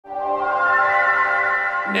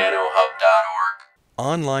nanoHUB.org.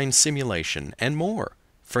 Online simulation and more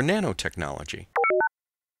for nanotechnology.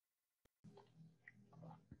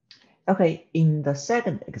 Okay, in the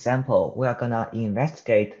second example, we are gonna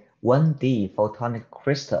investigate 1D photonic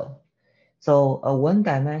crystal. So a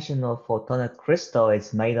one-dimensional photonic crystal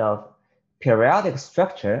is made of periodic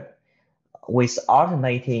structure with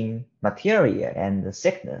alternating material and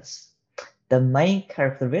thickness. The main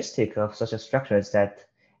characteristic of such a structure is that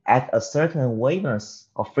at a certain wavelength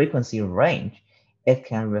or frequency range, it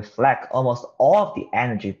can reflect almost all of the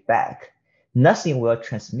energy back. Nothing will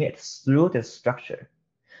transmit through this structure.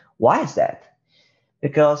 Why is that?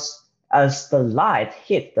 Because as the light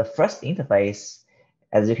hits the first interface,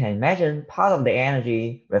 as you can imagine, part of the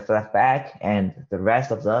energy reflects back and the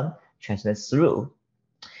rest of them transmits through.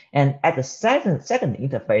 And at the second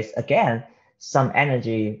interface, again, some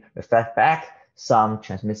energy reflects back, some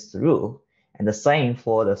transmits through. And the same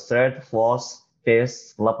for the third, fourth,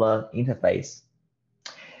 fifth, blah, blah interface.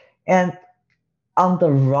 And on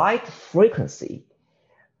the right frequency,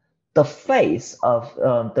 the phase of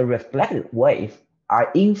the reflected wave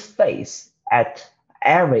are in phase at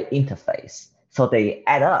every interface. So they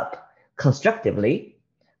add up constructively.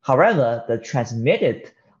 However, the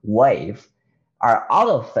transmitted wave are out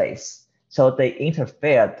of phase. So they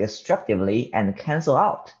interfere destructively and cancel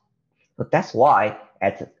out. So that's why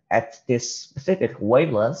at this specific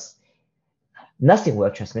wavelength, nothing will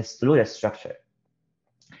transmit through the structure.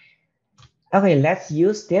 Okay, let's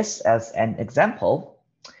use this as an example.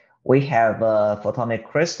 We have a photonic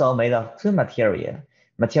crystal made of two material.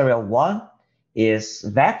 Material 1 is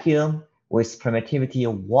vacuum with permittivity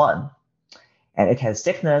 1, and it has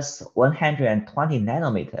thickness 120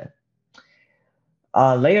 nanometer.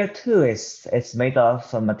 Layer 2 is made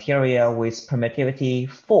of a material with permittivity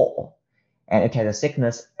 4, and it has a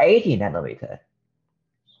thickness 80 nanometer.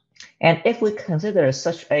 And if we consider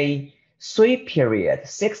such a 3-period,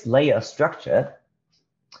 6-layer structure,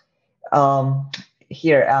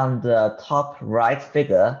 here on the top right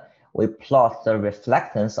figure, we plot the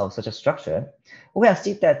reflectance of such a structure. We can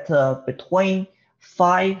see that between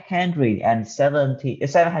 500 and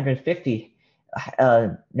 750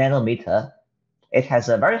 nanometer, it has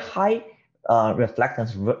a very high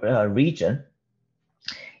reflectance region.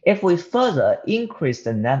 If we further increase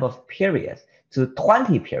the number of periods to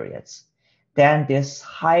 20 periods, then this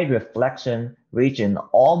high reflection region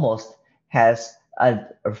almost has a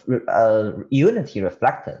unity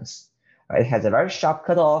reflectance. It has a very sharp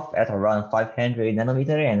cutoff at around 500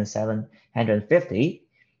 nanometer and 750,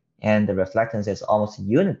 and the reflectance is almost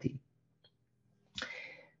unity.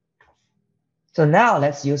 So now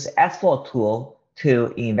let's use S4 tool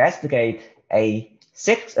to investigate a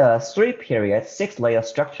 3-period, 6-layer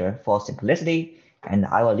structure for simplicity, and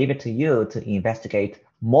I will leave it to you to investigate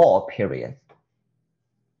more periods.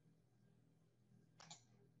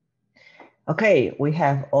 Okay, we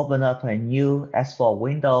have opened up a new S4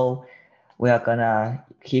 window. We are gonna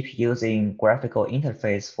keep using graphical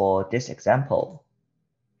interface for this example.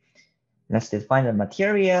 Let's define the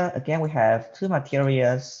material. Again, we have two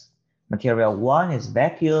materials. Material 1 is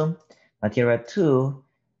vacuum. Material 2,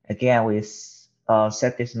 again, we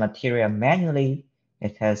set this material manually.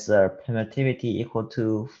 It has a permittivity equal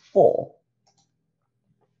to 4.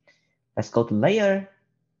 Let's go to layer.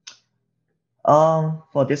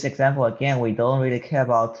 For this example, again, we don't really care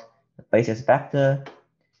about the basis vector.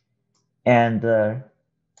 And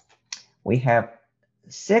we have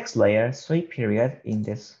 6 layers, 3 period in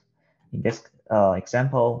this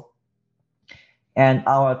example. And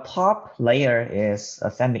our top layer is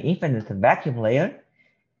a semi-infinite vacuum layer.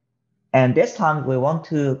 And this time we want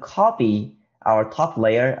to copy our top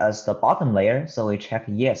layer as the bottom layer. So we check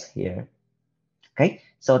yes here. Okay,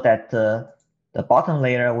 so that the bottom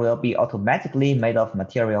layer will be automatically made of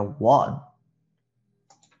material 1.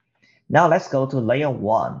 Now let's go to layer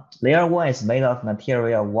 1. Layer 1 is made of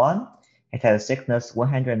material 1. It has thickness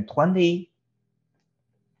 120.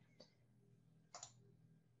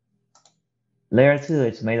 Layer 2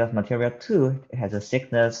 is made of material 2. It has a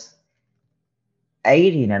thickness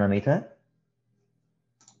 80 nanometer.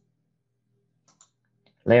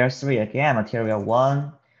 Layer 3, again, material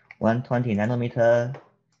 1, 120 nanometer.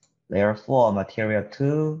 Layer 4, material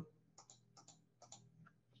 2,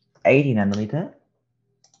 80 nanometer.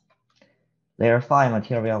 Layer 5,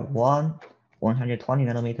 material 1, 120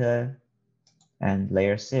 nanometer. And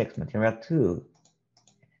layer 6, material 2,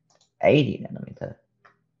 80 nanometer.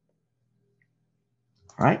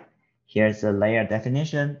 All right, here's the layer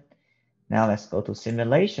definition. Now let's go to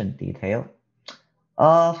simulation detail.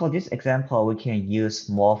 For this example, we can use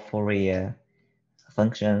more Fourier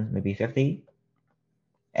function, maybe 50.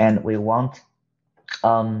 And we want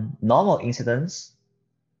normal incidence.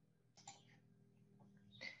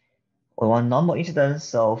 We want normal incidence,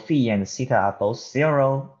 so phi and theta are both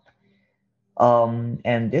 0.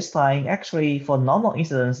 And this time, actually, for normal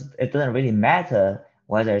incidence, it doesn't really matter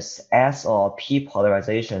whether it's S or P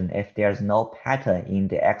polarization if there's no pattern in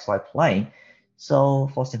the XY plane.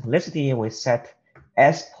 So for simplicity, we set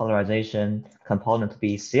S polarization component to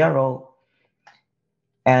be 0.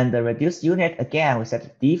 And the reduced unit, again, we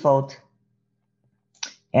set default.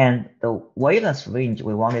 And the wavelength range,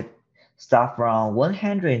 we want it start from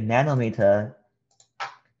 100 nanometer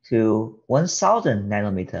to 1000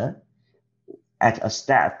 nanometer at a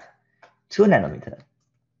step 2 nanometer.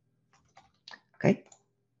 Okay.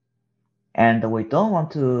 And we don't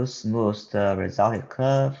want to smooth the resulted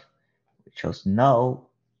curve. We chose no.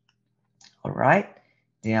 All right.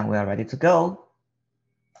 Then we are ready to go.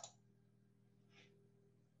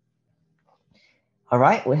 All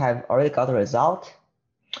right. We have already got the result.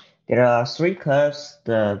 There are 3 curves.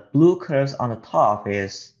 The blue curves on the top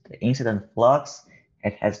is the incident flux.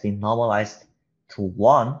 It has been normalized to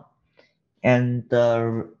 1. And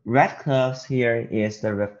the red curves here is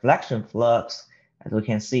the reflection flux. As we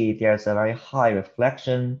can see, there's a very high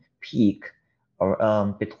reflection peak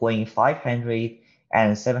or between 500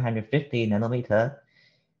 and 750 nanometer.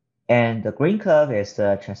 And the green curve is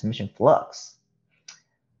the transmission flux.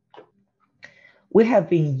 We have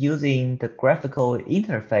been using the graphical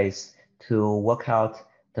interface to work out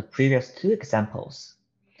the previous 2 examples.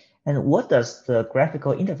 And what does the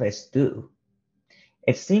graphical interface do?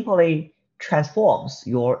 It simply transforms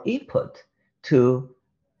your input to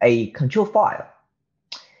a control file.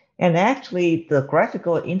 And actually, the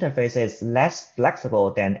graphical interface is less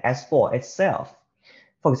flexible than S4 itself.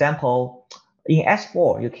 For example, in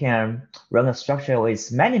S4, you can run a structure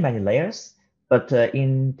with many layers, but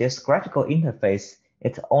in this graphical interface,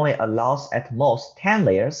 it only allows at most 10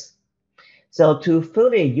 layers. So to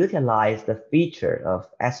fully utilize the feature of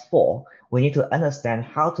S4, we need to understand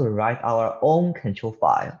how to write our own control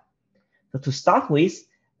file. So to start with,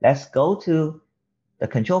 let's go to the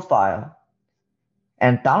control file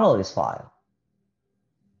and download this file.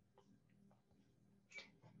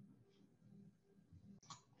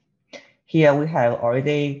 Here we have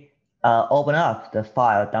already opened up the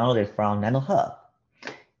file downloaded from nanoHUB.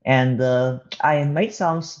 And I made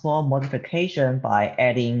some small modification by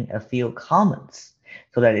adding a few comments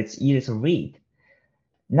so that it's easy to read.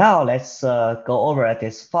 Now let's go over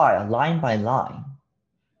this file line by line.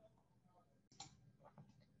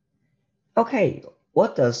 Okay,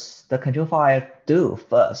 what does the control file do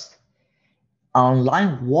first? On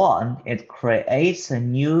line 1, it creates a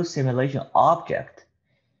new simulation object.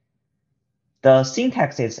 The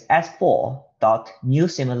syntax is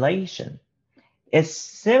s4.newSimulation. It's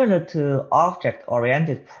similar to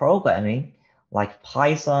object-oriented programming like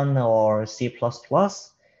Python or C++.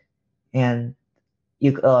 And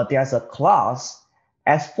there's a class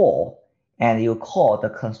S4, and you call the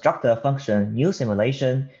constructor function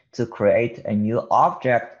newSimulation to create a new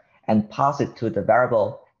object and pass it to the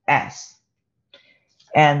variable s.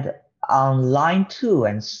 And on line 2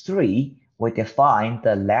 and 3, we define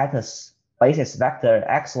the lattice basis vector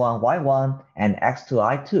x1, y1, and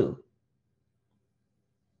x2, i2.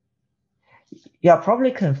 You are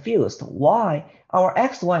probably confused why our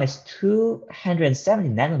x1 is 270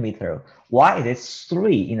 nanometer. Why it is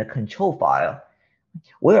 3 in the control file?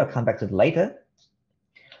 We will come back to it later.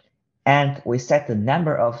 And we set the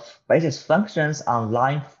number of basis functions on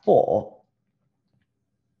line 4.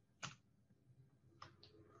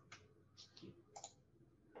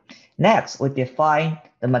 Next, we define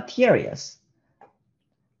the materials.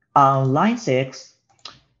 On line 6,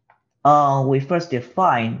 we first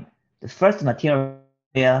define the first material,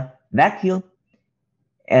 vacuum.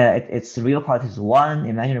 Its real part is 1,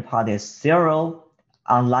 imaginary part is 0.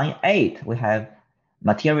 On line 8, we have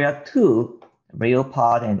material 2, real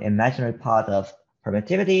part and imaginary part of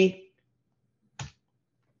permittivity.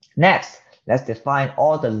 Next, let's define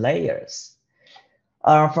all the layers.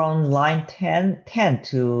 From line 10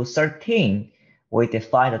 to 13, we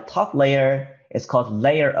define the top layer. It's called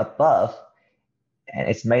layer above, and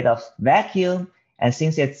it's made of vacuum. And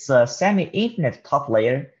since it's a semi-infinite top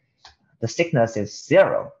layer, the thickness is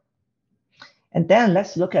 0. And then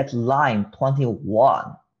let's look at line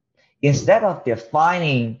 21. Instead of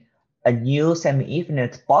defining a new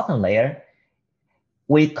semi-infinite bottom layer,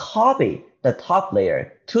 we copy the top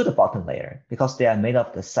layer to the bottom layer because they are made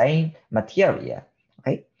of the same material.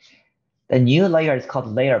 Okay, the new layer is called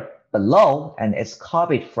layer below, and it's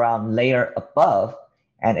copied from layer above,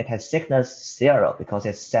 and it has thickness 0 because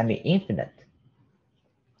it's semi-infinite.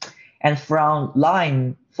 And from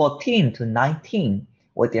line 14 to 19,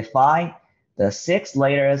 we define the 6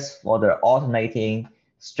 layers for the alternating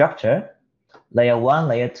structure. Layer 1,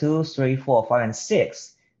 layer 2, 3, 4, 5, and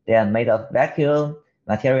 6. They are made of vacuum,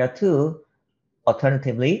 material 2,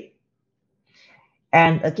 alternatively.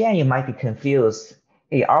 And again, you might be confused.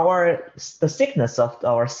 Hey, the thickness of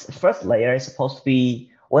our first layer is supposed to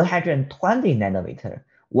be 120 nanometer.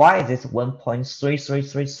 Why is it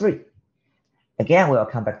 1.3333? Again, we'll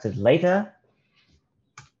come back to it later.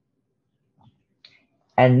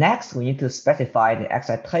 And next, we need to specify the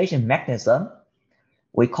excitation mechanism.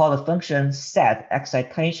 We call the function set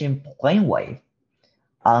excitation plane wave.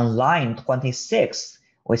 On line 26,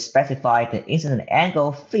 we specify the incident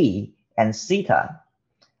angle phi and theta.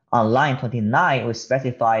 On line 29, we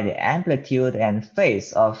specify the amplitude and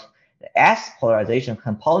phase of the S polarization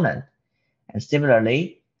component. And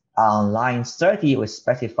similarly, on line 30, we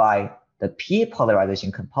specify the P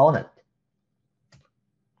polarization component.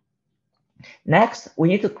 Next, we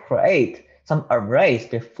need to create some arrays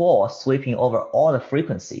before sweeping over all the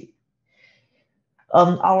frequency.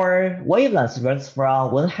 Our wavelength runs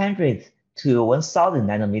from 100 to 1000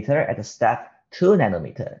 nanometer at step 2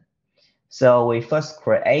 nanometer. So we first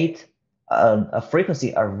create a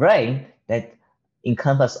frequency array that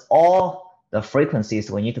encompasses all the frequencies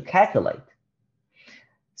we need to calculate.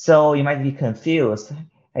 So you might be confused.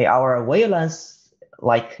 Hey, our wavelength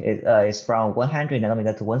is from 100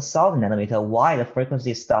 nanometer to 1000 nanometer. Why the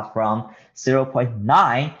frequency starts from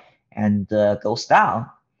 0.9 and goes down?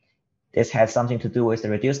 This has something to do with the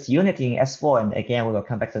reduced unity in S4, and again, we will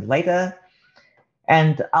come back to it later.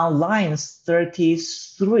 And on lines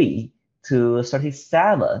 33 to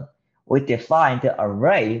 37, we define the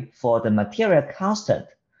array for the material constant.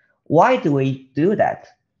 Why do we do that?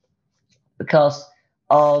 Because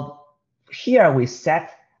here we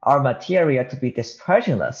set our material to be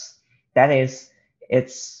dispersionless. That is,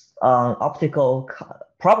 its optical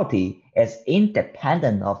property is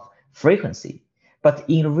independent of frequency. But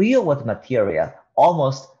in real-world material,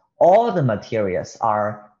 almost all the materials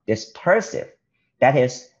are dispersive. That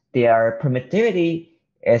is, their permittivity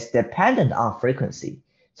is dependent on frequency.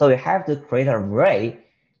 So you have to create an array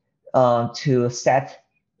to set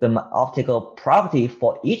the optical property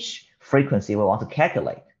for each frequency we want to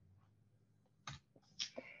calculate.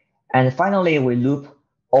 And finally, we loop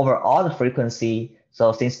over all the frequency.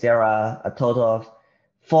 So since there are a total of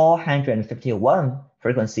 451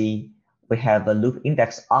 frequency, we have a loop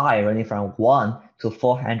index I running from 1 to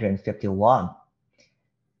 451.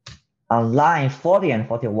 On line 40 and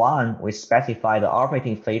 41, we specify the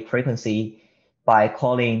operating frequency by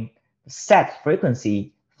calling set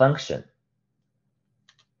frequency function.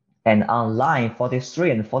 And on line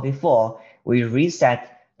 43 and 44, we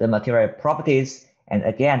reset the material properties. And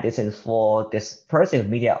again, this is for dispersive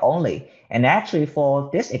media only. And actually, for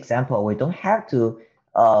this example, we don't have to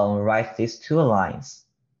write these two lines.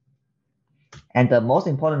 And the most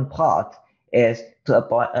important part is to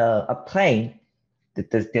obtain the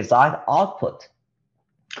desired output.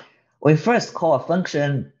 We first call a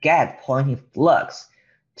function get pointing flux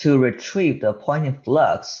to retrieve the pointing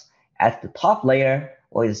flux at the top layer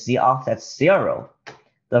with z offset 0.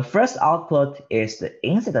 The first output is the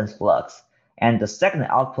incident flux, and the second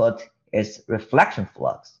output is reflection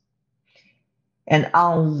flux. And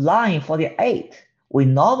on line 48, we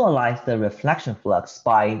normalize the reflection flux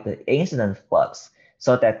by the incident flux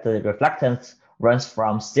so that the reflectance runs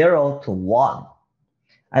from 0 to 1.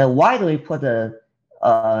 And why do we put the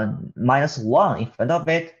 -1 in front of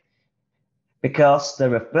it? Because the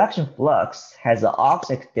reflection flux has the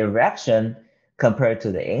opposite direction compared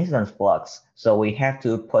to the incident flux. So we have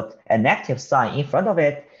to put a negative sign in front of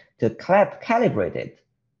it to calibrate it.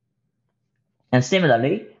 And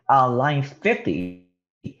similarly, on line 50,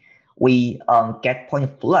 we get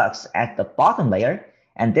pointing flux at the bottom layer.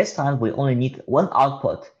 And this time we only need one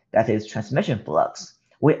output, that is transmission flux.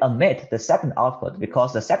 We omit the second output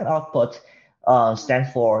because the second output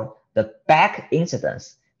stands for the back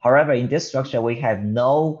incidence. However, in this structure, we have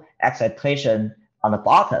no excitation on the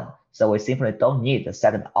bottom, so we simply don't need the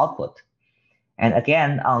second output. And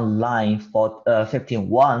again, on line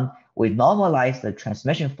 51, we normalize the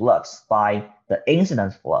transmission flux by the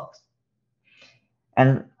incident flux.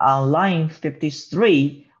 And on line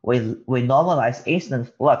 53, we normalize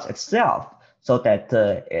incident flux itself so that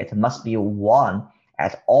it must be 1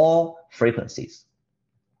 at all frequencies.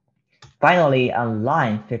 Finally, on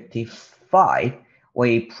line 55,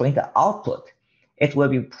 we print the output. It will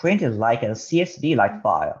be printed like a CSV-like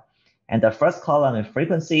file. And the first column is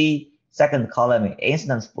frequency, second column is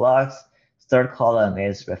incidence flux, third column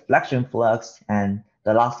is reflection flux, and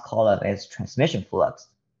the last column is transmission flux.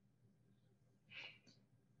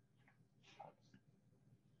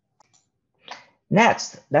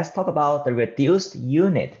 Next, let's talk about the reduced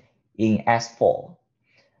unit in S4.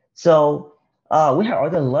 So we have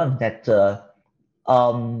already learned that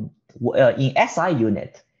in SI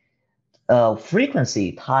unit,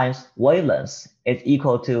 frequency times wavelength is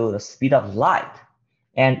equal to the speed of light.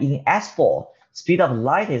 And in S4, speed of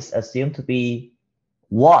light is assumed to be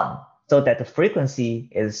 1, so that the frequency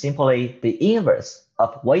is simply the inverse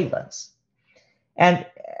of wavelength. And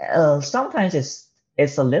sometimes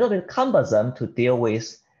it's a little bit cumbersome to deal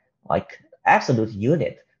with like absolute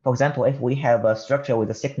unit. For example, if we have a structure with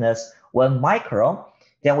a thickness 1 micron,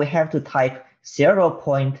 then we have to type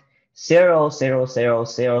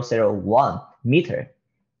 0.000001 meter.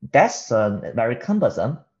 That's very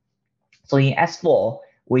cumbersome. So in S4,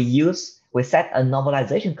 we set a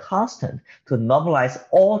normalization constant to normalize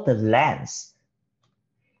all the lengths.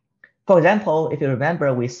 For example, if you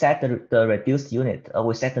remember, we set the reduced unit,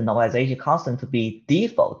 we set the normalization constant to be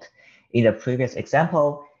default in the previous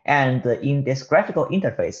example. And in this graphical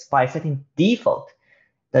interface, by setting default,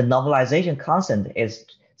 the normalization constant is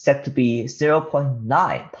set to be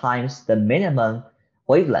 0.9 times the minimum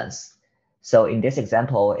wavelength. So in this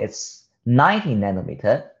example, it's 90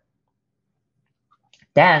 nanometer.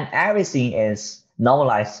 Then everything is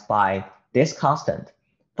normalized by this constant.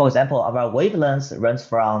 For example, our wavelength runs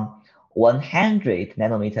from 100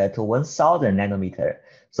 nanometer to 1000 nanometer.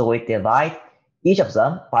 So we divide each of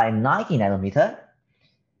them by 90 nanometer.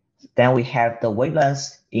 Then we have the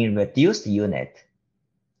wavelength in reduced unit.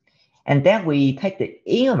 And then we take the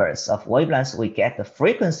inverse of wavelength, we get the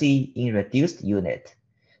frequency in reduced unit.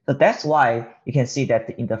 So that's why you can see that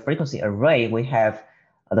in the frequency array, we have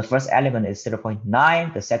the first element is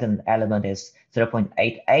 0.9, the second element is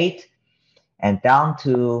 0.88, and down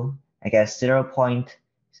to, I guess,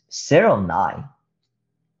 0.09.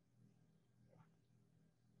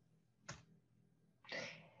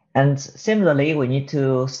 And similarly, we need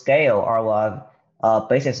to scale our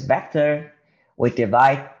basis vector. We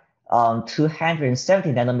divide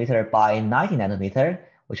 270 nanometer by 90 nanometer,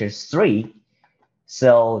 which is 3.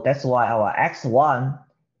 So that's why our x1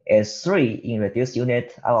 is 3 in reduced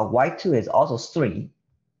unit. Our y2 is also 3.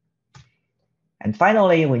 And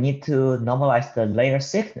finally, we need to normalize the layer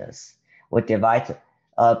thickness. We divide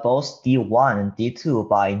both D1 and D2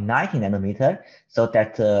 by 90 nanometer, so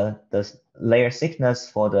that the layer thickness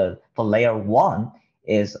for layer 1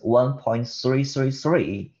 is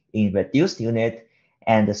 1.333 in reduced unit,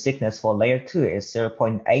 and the thickness for layer 2 is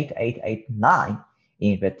 0.8889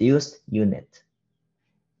 in reduced unit.